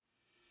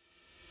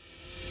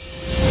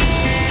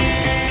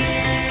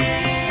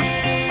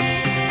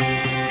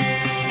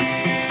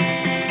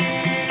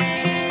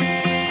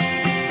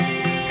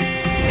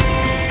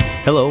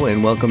Hello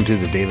and welcome to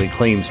the Daily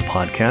Claims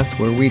Podcast,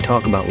 where we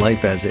talk about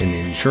life as an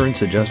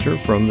insurance adjuster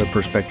from the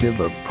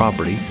perspective of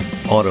property,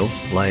 auto,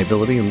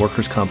 liability, and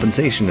workers'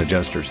 compensation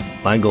adjusters.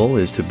 My goal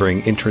is to bring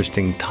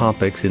interesting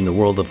topics in the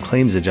world of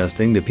claims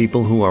adjusting to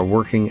people who are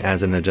working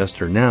as an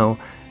adjuster now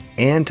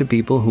and to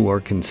people who are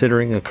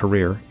considering a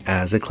career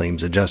as a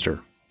claims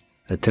adjuster.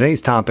 Today's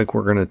topic,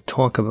 we're going to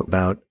talk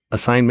about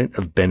assignment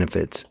of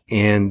benefits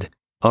and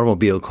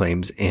automobile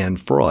claims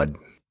and fraud.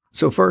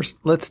 So first,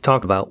 let's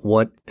talk about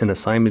what an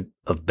assignment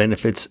of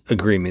benefits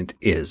agreement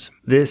is.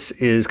 This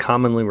is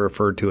commonly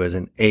referred to as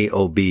an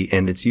AOB,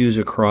 and it's used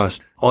across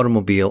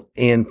automobile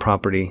and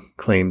property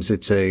claims.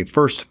 It's a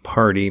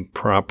first-party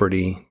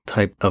property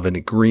type of an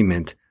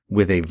agreement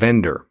with a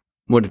vendor.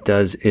 What it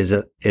does is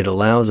it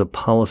allows a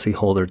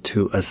policyholder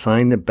to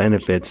assign the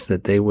benefits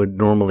that they would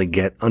normally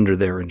get under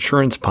their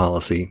insurance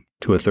policy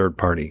to a third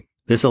party.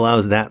 This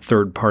allows that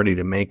third party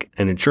to make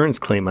an insurance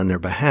claim on their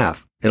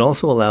behalf. It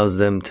also allows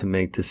them to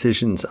make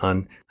decisions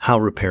on how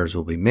repairs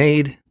will be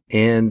made,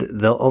 and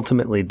they'll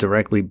ultimately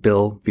directly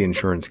bill the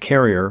insurance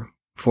carrier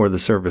for the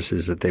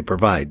services that they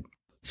provide.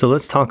 So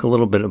let's talk a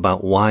little bit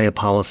about why a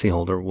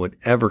policyholder would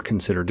ever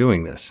consider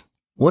doing this.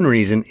 One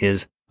reason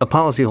is a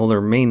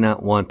policyholder may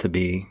not want to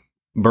be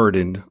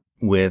burdened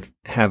with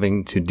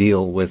having to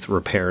deal with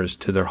repairs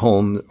to their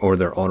home or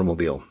their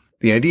automobile.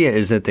 The idea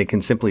is that they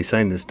can simply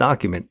sign this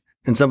document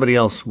and somebody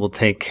else will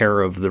take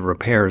care of the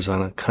repairs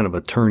on a kind of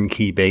a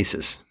turnkey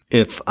basis.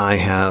 If I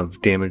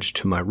have damage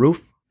to my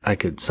roof, I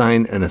could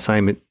sign an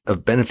assignment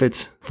of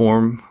benefits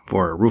form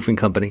for a roofing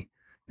company,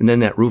 and then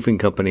that roofing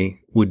company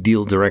would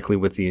deal directly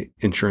with the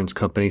insurance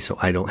company so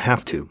I don't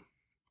have to.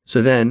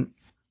 So then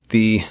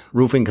the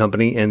roofing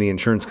company and the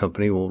insurance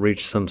company will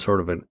reach some sort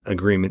of an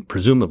agreement,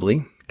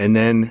 presumably, and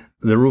then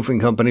the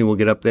roofing company will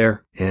get up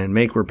there and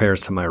make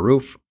repairs to my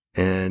roof,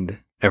 and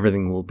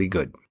everything will be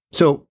good.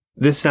 So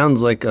this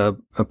sounds like a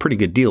pretty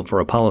good deal for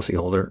a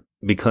policyholder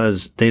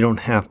because they don't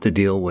have to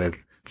deal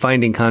with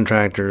finding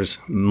contractors,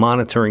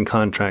 monitoring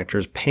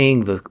contractors,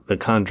 paying the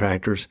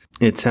contractors.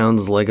 It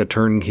sounds like a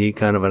turnkey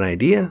kind of an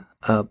idea,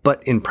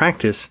 but in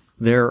practice,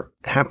 there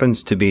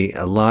happens to be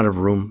a lot of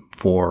room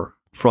for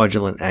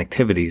fraudulent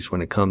activities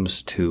when it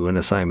comes to an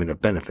assignment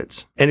of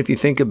benefits. And if you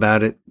think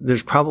about it,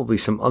 there's probably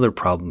some other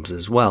problems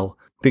as well,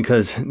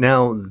 because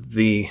now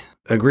the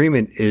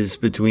agreement is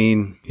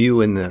between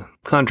you and the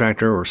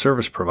contractor or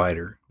service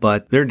provider,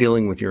 but they're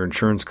dealing with your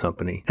insurance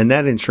company. And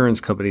that insurance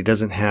company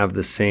doesn't have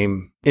the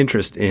same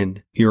interest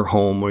in your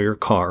home or your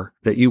car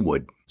that you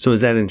would. So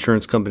is that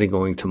insurance company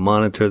going to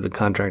monitor the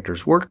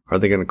contractor's work? Are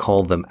they going to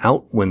call them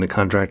out when the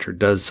contractor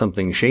does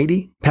something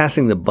shady?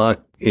 Passing the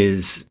buck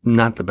is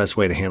not the best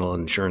way to handle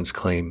an insurance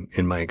claim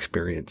in my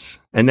experience.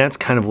 And that's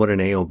kind of what an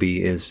AOB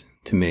is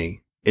to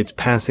me. It's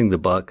passing the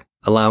buck,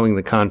 allowing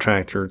the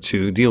contractor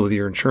to deal with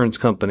your insurance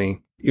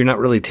company. You're not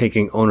really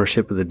taking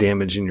ownership of the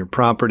damage in your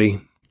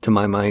property, to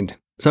my mind.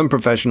 Some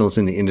professionals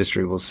in the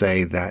industry will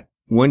say that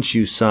once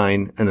you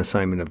sign an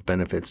assignment of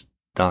benefits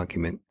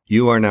document,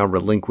 you are now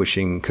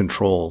relinquishing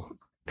control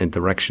and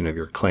direction of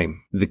your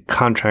claim. The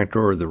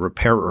contractor or the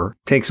repairer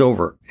takes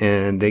over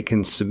and they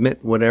can submit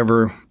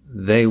whatever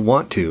they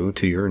want to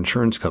your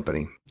insurance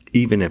company,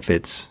 even if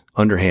it's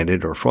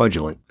underhanded or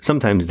fraudulent.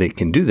 Sometimes they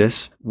can do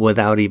this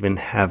without even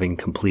having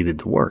completed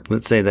the work.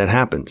 Let's say that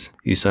happens.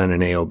 You sign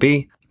an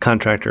AOB,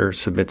 contractor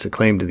submits a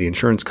claim to the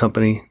insurance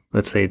company.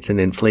 Let's say it's an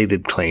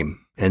inflated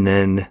claim, and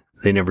then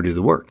they never do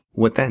the work.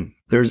 What then?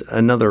 There's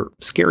another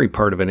scary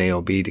part of an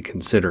AOB to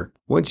consider.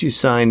 Once you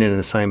sign an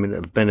assignment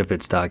of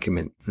benefits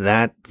document,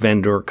 that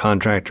vendor,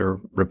 contractor,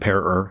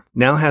 repairer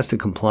now has to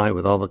comply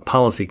with all the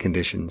policy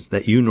conditions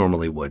that you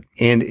normally would.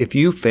 And if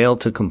you fail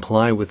to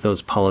comply with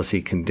those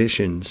policy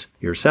conditions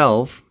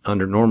yourself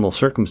under normal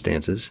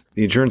circumstances,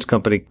 the insurance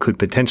company could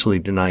potentially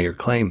deny your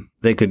claim.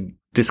 They could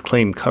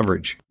disclaim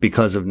coverage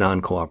because of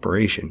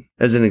non-cooperation.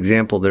 As an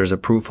example, there's a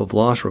proof of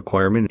loss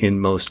requirement in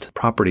most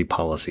property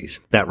policies.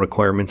 That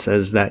requirement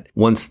says that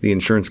once the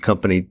insurance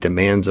company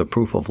demands a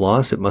proof of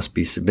loss, it must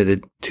be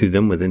submitted to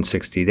them within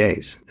 60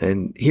 days.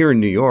 And here in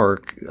New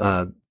York,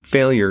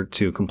 failure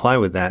to comply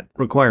with that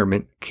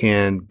requirement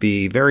can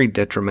be very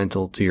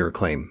detrimental to your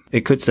claim.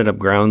 It could set up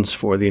grounds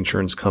for the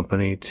insurance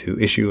company to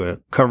issue a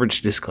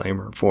coverage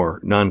disclaimer for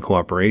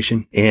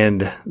non-cooperation,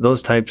 and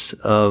those types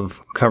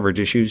of coverage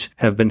issues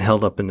have been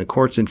held up in the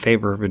courts in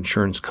favor of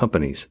insurance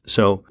companies.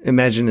 So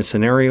imagine a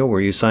scenario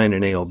where you sign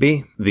an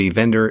AOB, the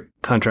vendor,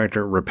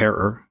 contractor,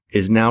 repairer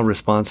is now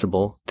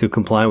responsible to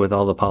comply with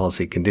all the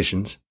policy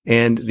conditions,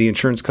 and the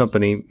insurance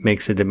company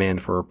makes a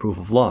demand for a proof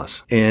of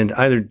loss. And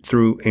either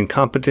through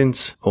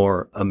incompetence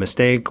or a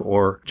mistake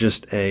or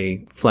just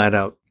a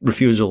flat-out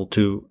refusal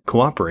to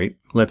cooperate,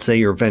 Let's say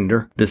your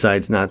vendor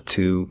decides not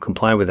to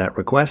comply with that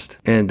request,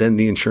 and then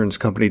the insurance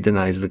company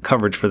denies the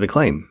coverage for the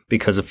claim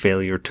because of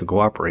failure to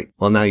cooperate.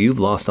 Well, now you've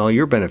lost all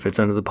your benefits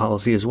under the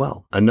policy as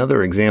well.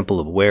 Another example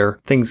of where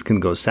things can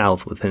go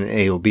south with an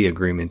AOB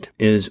agreement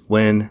is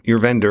when your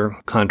vendor,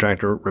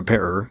 contractor,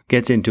 repairer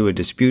gets into a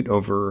dispute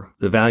over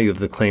the value of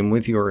the claim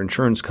with your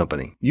insurance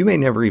company. You may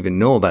never even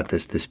know about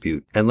this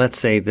dispute, and let's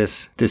say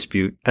this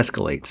dispute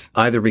escalates,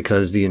 either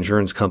because the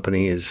insurance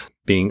company is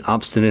being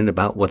obstinate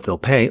about what they'll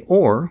pay,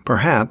 or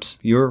perhaps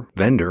your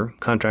vendor,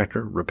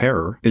 contractor,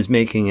 repairer is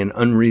making an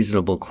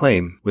unreasonable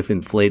claim with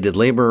inflated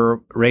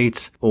labor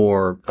rates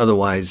or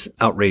otherwise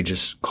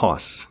outrageous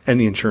costs,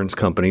 and the insurance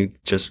company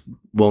just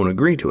won't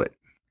agree to it.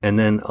 And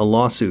then a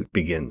lawsuit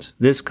begins.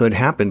 This could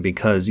happen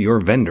because your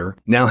vendor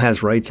now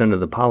has rights under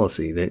the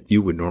policy that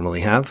you would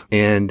normally have,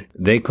 and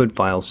they could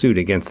file suit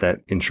against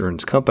that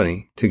insurance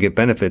company to get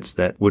benefits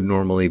that would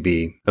normally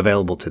be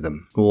available to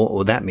them. What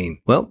would that mean?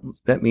 Well,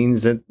 that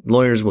means that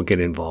lawyers will get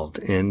involved,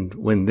 and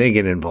when they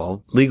get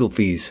involved, legal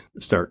fees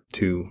start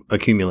to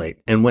accumulate.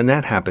 And when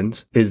that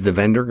happens, is the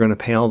vendor going to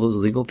pay all those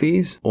legal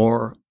fees,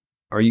 or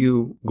are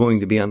you going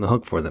to be on the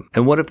hook for them?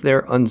 And what if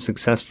they're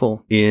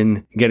unsuccessful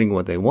in getting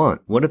what they want?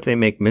 What if they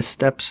make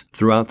missteps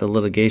throughout the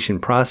litigation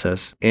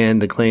process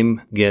and the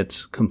claim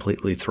gets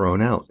completely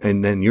thrown out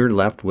and then you're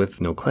left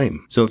with no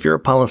claim? So if you're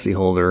a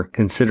policyholder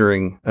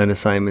considering an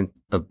assignment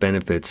of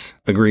benefits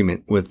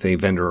agreement with a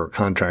vendor or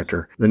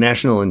contractor, the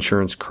National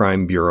Insurance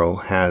Crime Bureau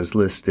has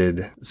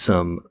listed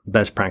some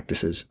best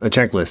practices, a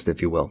checklist,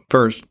 if you will.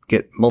 First,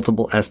 get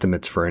multiple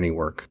estimates for any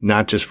work,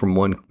 not just from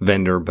one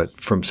vendor, but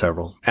from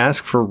several.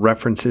 Ask for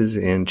references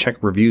and check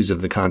reviews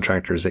of the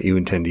contractors that you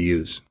intend to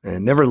use.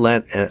 And never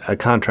let a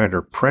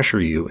contractor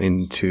pressure you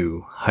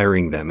into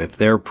hiring them. If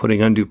they're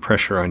putting undue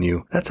pressure on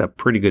you, that's a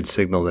pretty good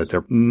signal that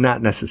they're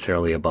not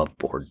necessarily above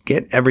board.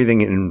 Get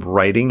everything in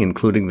writing,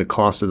 including the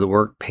cost of the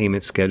work,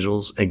 payment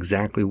schedules,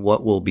 exactly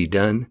what will be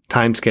done,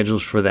 time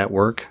schedules for that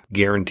work,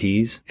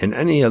 guarantees, and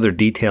any other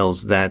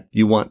details that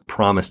you want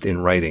promised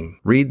in writing.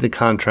 Read the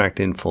contract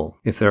in full.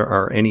 If there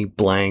are any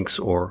blanks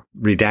or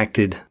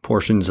redacted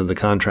portions of the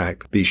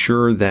contract, be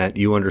sure that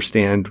you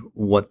understand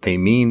what they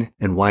mean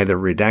and why they're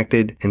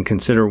redacted, and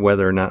consider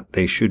whether or not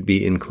they should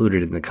be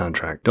included in the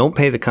contract. Don't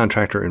pay the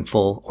contractor in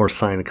full or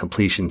sign a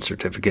completion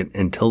certificate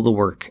until the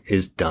work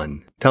is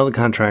done. Tell the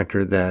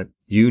contractor that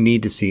you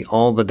need to see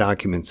all the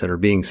documents that are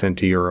being sent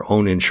to your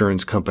own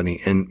insurance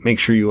company and make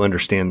sure you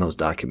understand those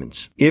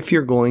documents. If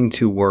you're going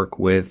to work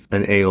with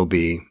an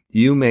AOB,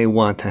 you may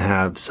want to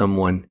have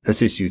someone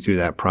assist you through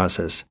that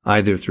process,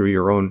 either through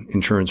your own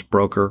insurance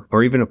broker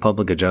or even a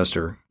public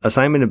adjuster.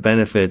 Assignment of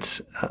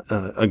benefits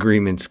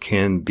agreements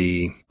can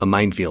be a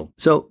minefield.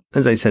 So,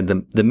 as I said,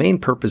 the main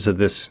purpose of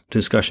this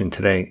discussion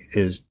today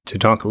is to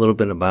talk a little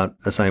bit about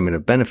assignment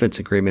of benefits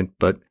agreement,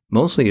 but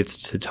mostly it's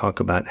to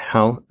talk about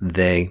how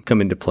they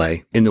come into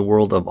play in the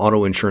world of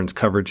auto insurance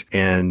coverage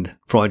and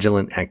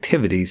fraudulent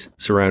activities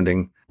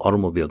surrounding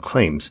automobile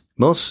claims.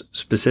 Most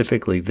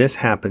specifically, this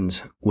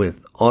happens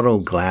with auto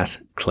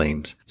glass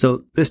claims.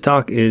 So this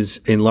talk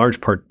is in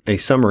large part a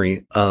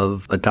summary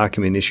of a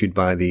document issued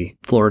by the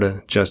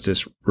Florida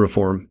Justice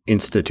Reform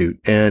Institute.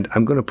 And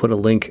I'm going to put a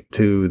link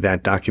to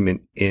that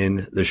document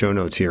in the show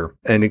notes here.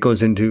 And it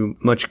goes into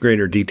much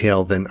greater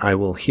detail than I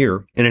will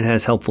here. And it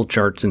has helpful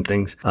charts and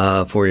things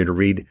for you to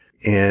read.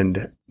 And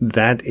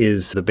that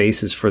is the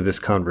basis for this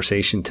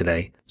conversation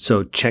today.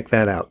 So check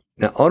that out.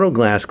 Now, auto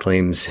glass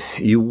claims,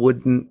 you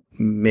wouldn't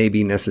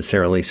maybe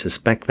necessarily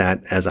suspect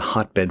that as a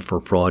hotbed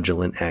for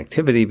fraudulent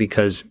activity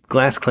because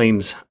glass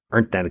claims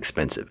aren't that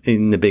expensive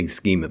in the big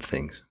scheme of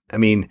things. I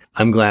mean,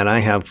 I'm glad I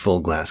have full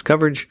glass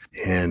coverage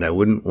and I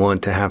wouldn't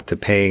want to have to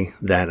pay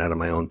that out of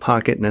my own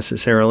pocket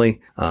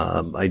necessarily.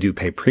 I do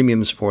pay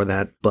premiums for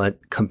that,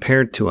 but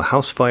compared to a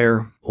house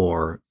fire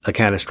or a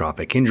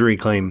catastrophic injury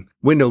claim,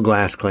 window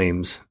glass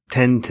claims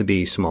tend to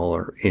be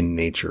smaller in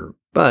nature.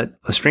 But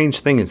a strange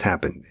thing has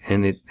happened,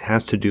 and it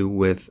has to do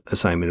with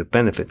assignment of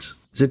benefits.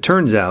 As it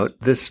turns out,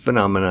 this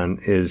phenomenon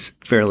is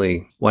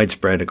fairly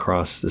widespread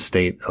across the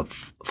state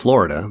of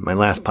Florida. My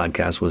last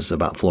podcast was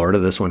about Florida.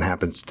 This one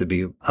happens to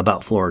be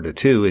about Florida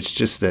too. It's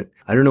just that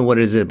I don't know what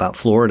it is about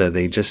Florida.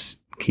 They just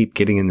keep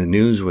getting in the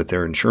news with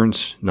their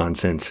insurance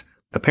nonsense.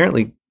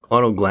 Apparently,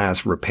 auto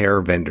glass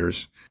repair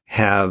vendors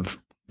have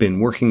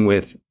been working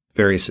with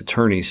various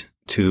attorneys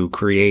to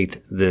create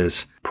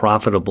this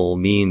profitable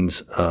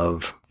means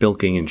of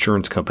bilking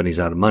insurance companies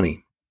out of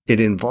money. It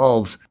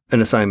involves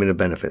an assignment of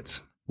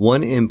benefits.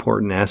 One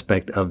important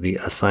aspect of the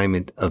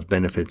assignment of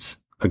benefits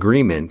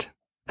agreement,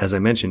 as I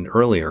mentioned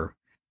earlier,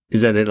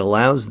 is that it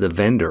allows the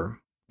vendor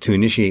to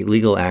initiate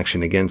legal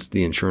action against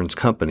the insurance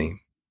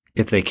company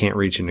if they can't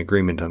reach an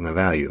agreement on the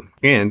value.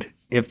 And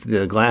if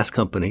the glass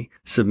company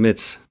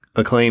submits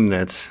a claim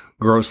that's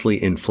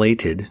grossly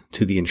inflated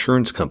to the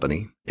insurance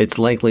company, it's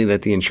likely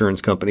that the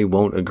insurance company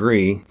won't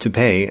agree to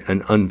pay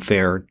an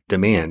unfair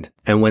demand.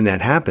 And when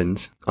that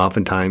happens,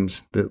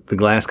 oftentimes the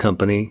glass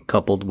company,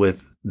 coupled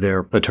with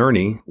their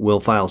attorney, will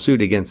file suit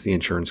against the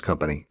insurance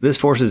company. This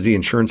forces the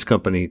insurance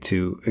company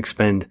to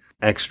expend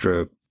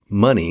extra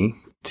money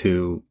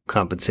to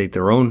compensate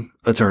their own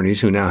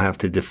attorneys who now have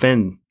to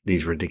defend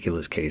these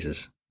ridiculous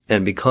cases.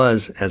 And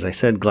because, as I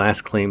said,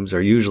 glass claims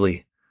are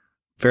usually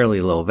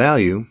fairly low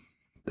value,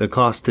 the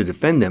cost to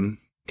defend them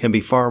can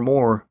be far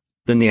more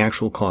than the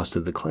actual cost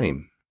of the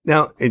claim.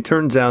 Now, it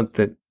turns out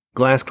that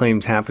glass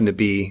claims happen to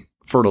be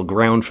fertile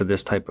ground for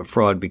this type of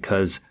fraud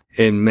because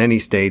in many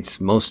states,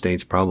 most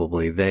states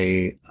probably,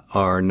 they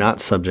are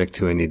not subject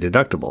to any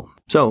deductible.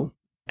 So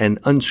an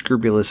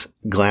unscrupulous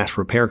glass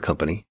repair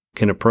company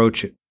can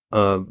approach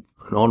an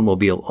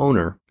automobile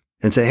owner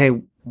and say,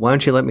 hey, why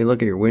don't you let me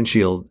look at your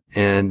windshield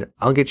and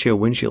I'll get you a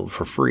windshield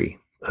for free,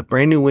 a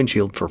brand new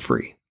windshield for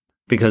free,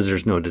 because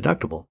there's no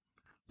deductible.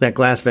 That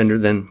glass vendor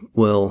then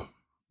will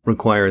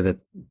require that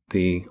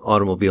the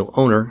automobile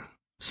owner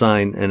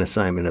sign an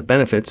assignment of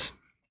benefits,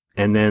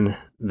 and then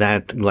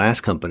that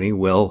glass company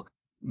will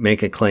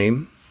make a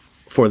claim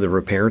for the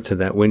repair to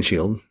that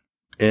windshield.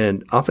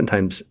 And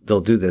oftentimes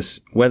they'll do this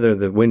whether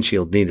the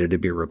windshield needed to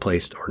be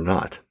replaced or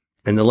not.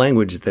 And the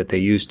language that they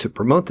use to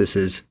promote this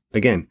is,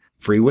 again,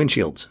 free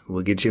windshields.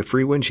 We'll get you a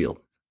free windshield.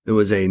 There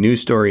was a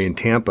news story in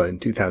Tampa in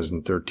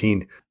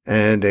 2013,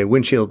 and a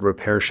windshield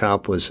repair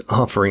shop was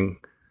offering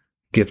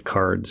gift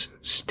cards,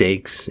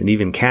 steaks, and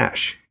even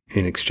cash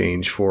in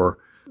exchange for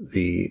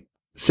the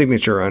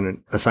signature on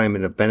an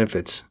assignment of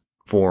benefits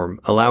form,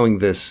 allowing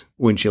this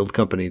windshield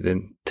company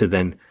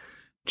to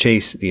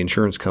chase the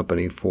insurance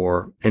company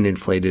for an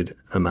inflated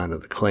amount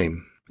of the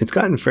claim. It's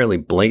gotten fairly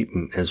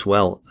blatant as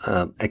well.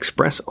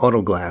 Express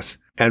Auto Glass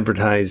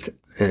advertised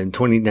in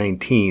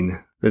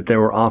 2019 that they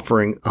were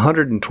offering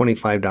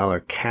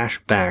 $125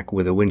 cash back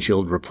with a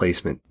windshield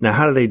replacement. Now,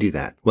 how do they do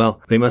that? Well,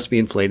 they must be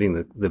inflating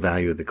the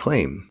value of the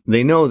claim.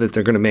 They know that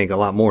they're going to make a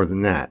lot more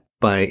than that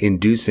by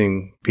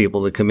inducing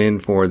people to come in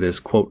for this,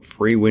 quote,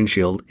 free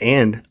windshield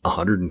and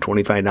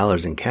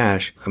 $125 in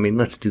cash. I mean,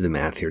 let's do the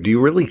math here. Do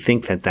you really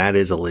think that that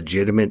is a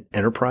legitimate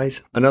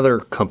enterprise? Another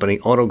company,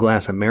 Auto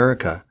Glass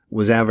America,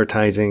 was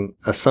advertising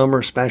a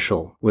summer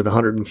special with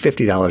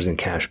 $150 in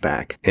cash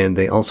back. And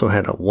they also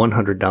had a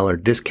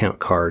 $100 discount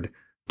card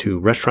to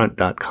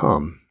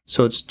restaurant.com.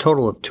 So it's a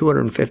total of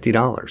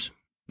 $250.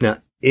 Now,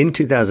 in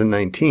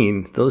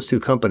 2019, those two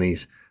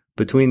companies,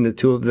 between the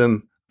two of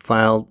them,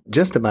 filed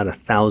just about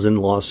 1,000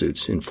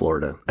 lawsuits in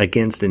Florida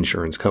against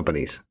insurance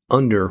companies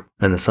under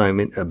an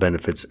assignment of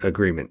benefits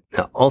agreement.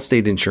 Now,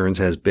 Allstate Insurance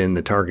has been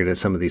the target of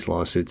some of these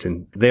lawsuits,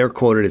 and they're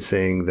quoted as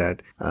saying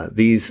that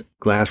these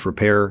glass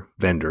repair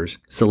vendors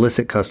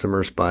solicit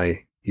customers by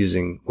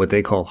using what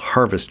they call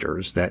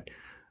harvesters that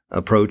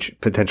approach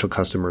potential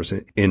customers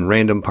in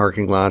random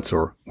parking lots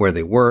or where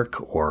they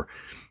work, or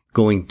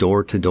going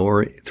door to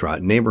door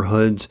throughout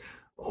neighborhoods,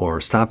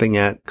 or stopping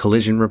at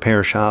collision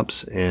repair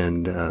shops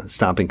and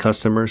stopping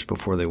customers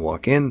before they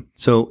walk in.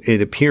 So it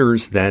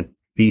appears that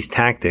these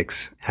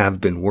tactics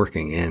have been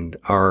working and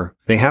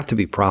they have to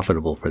be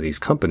profitable for these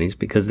companies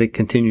because they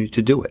continue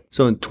to do it.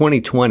 So in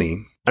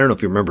 2020, I don't know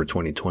if you remember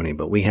 2020,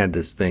 but we had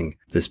this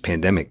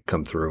pandemic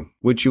come through,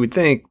 which you would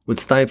think would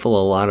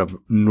stifle a lot of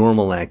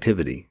normal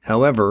activity.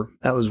 However,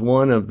 that was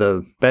one of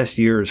the best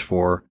years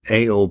for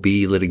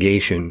AOB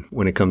litigation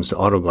when it comes to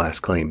auto glass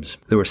claims.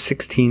 There were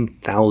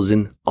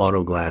 16,000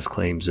 auto glass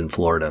claims in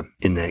Florida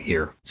in that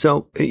year.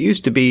 So it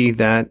used to be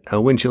that a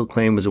windshield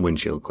claim was a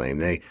windshield claim.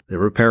 The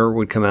repairer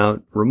would come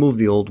out, remove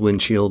the old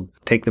windshield,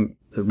 take the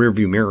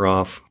rearview mirror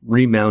off,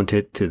 remount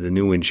it to the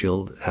new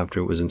windshield after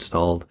it was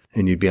installed,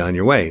 and you'd be on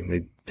your way.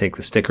 They'd take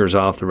the stickers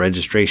off, the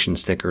registration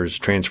stickers,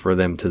 transfer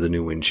them to the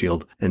new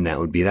windshield, and that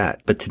would be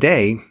that. But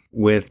today,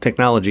 with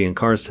technology in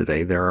cars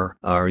today, there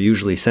are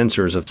usually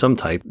sensors of some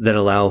type that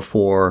allow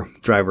for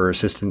driver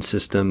assistance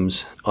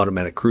systems,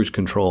 automatic cruise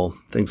control,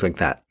 things like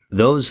that.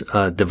 Those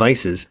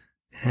devices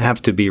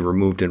have to be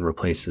removed and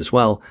replaced as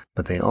well,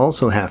 but they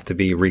also have to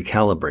be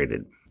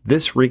recalibrated.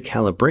 This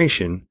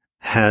recalibration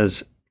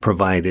has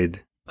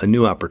provided a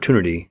new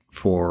opportunity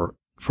for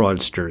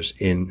fraudsters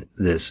in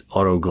this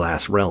auto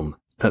glass realm.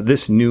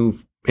 This new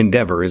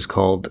endeavor is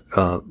called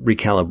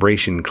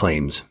recalibration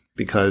claims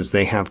because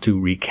they have to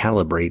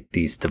recalibrate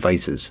these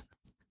devices.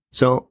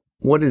 So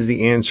what is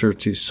the answer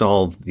to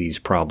solve these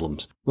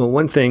problems? Well,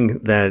 one thing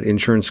that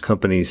insurance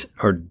companies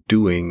are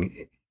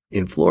doing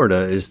in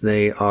Florida is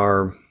they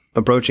are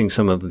approaching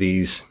some of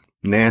these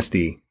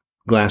nasty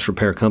glass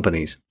repair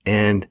companies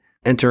and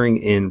entering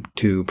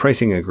into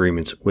pricing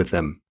agreements with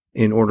them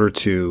in order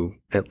to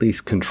at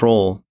least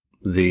control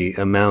the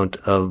amount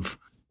of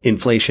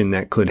inflation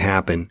that could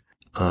happen,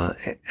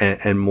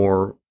 and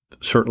more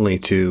certainly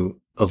to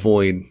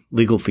avoid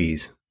legal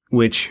fees,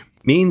 which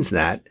means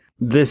that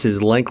this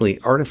is likely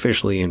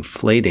artificially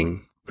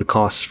inflating the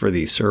costs for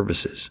these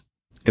services.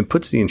 It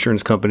puts the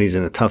insurance companies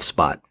in a tough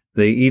spot.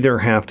 They either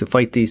have to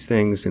fight these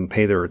things and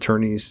pay their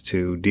attorneys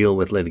to deal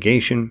with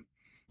litigation,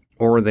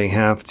 or they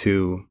have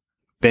to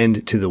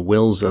bend to the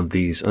wills of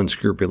these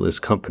unscrupulous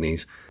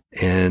companies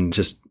and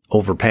just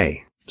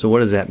overpay. So what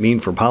does that mean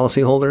for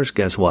policyholders?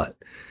 Guess what?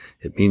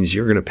 It means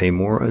you're going to pay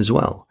more as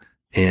well.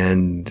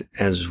 And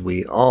as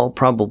we all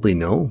probably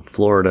know,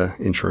 Florida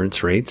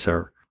insurance rates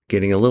are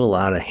getting a little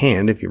out of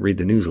hand if you read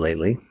the news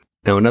lately.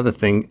 Now, another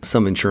thing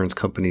some insurance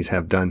companies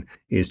have done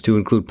is to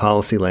include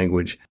policy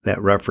language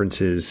that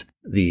references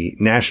the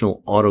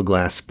National Auto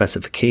Glass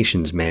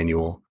Specifications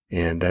Manual,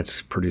 and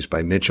that's produced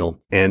by Mitchell.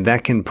 And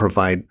that can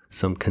provide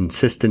some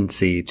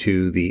consistency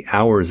to the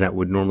hours that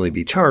would normally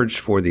be charged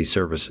for these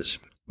services.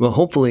 Well,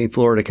 hopefully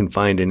Florida can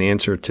find an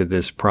answer to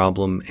this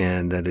problem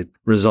and that it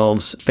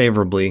resolves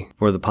favorably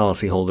for the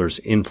policyholders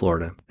in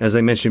Florida. As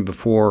I mentioned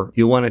before,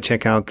 you'll want to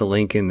check out the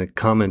link in the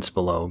comments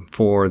below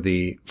for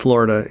the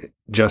Florida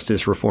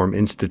Justice Reform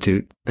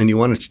Institute, and you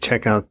want to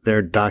check out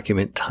their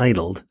document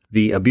titled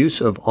 "The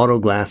Abuse of Auto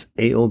Glass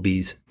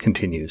AOBs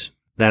Continues."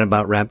 That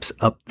about wraps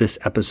up this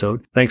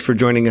episode. Thanks for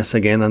joining us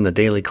again on the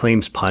Daily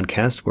Claims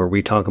Podcast, where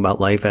we talk about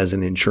life as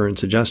an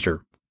insurance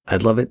adjuster.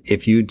 I'd love it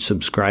if you'd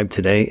subscribe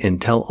today and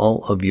tell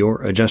all of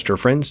your adjuster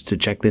friends to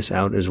check this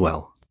out as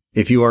well.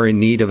 If you are in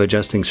need of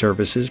adjusting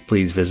services,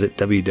 please visit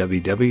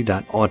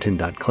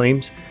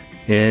www.auton.claims.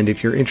 And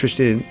if you're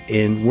interested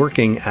in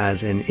working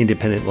as an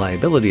independent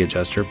liability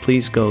adjuster,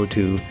 please go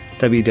to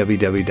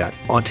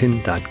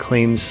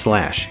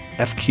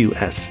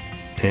www.auton.claims/FQS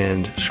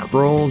and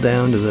scroll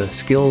down to the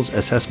skills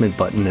assessment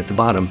button at the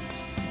bottom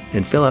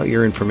and fill out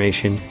your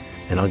information,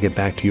 and I'll get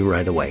back to you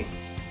right away.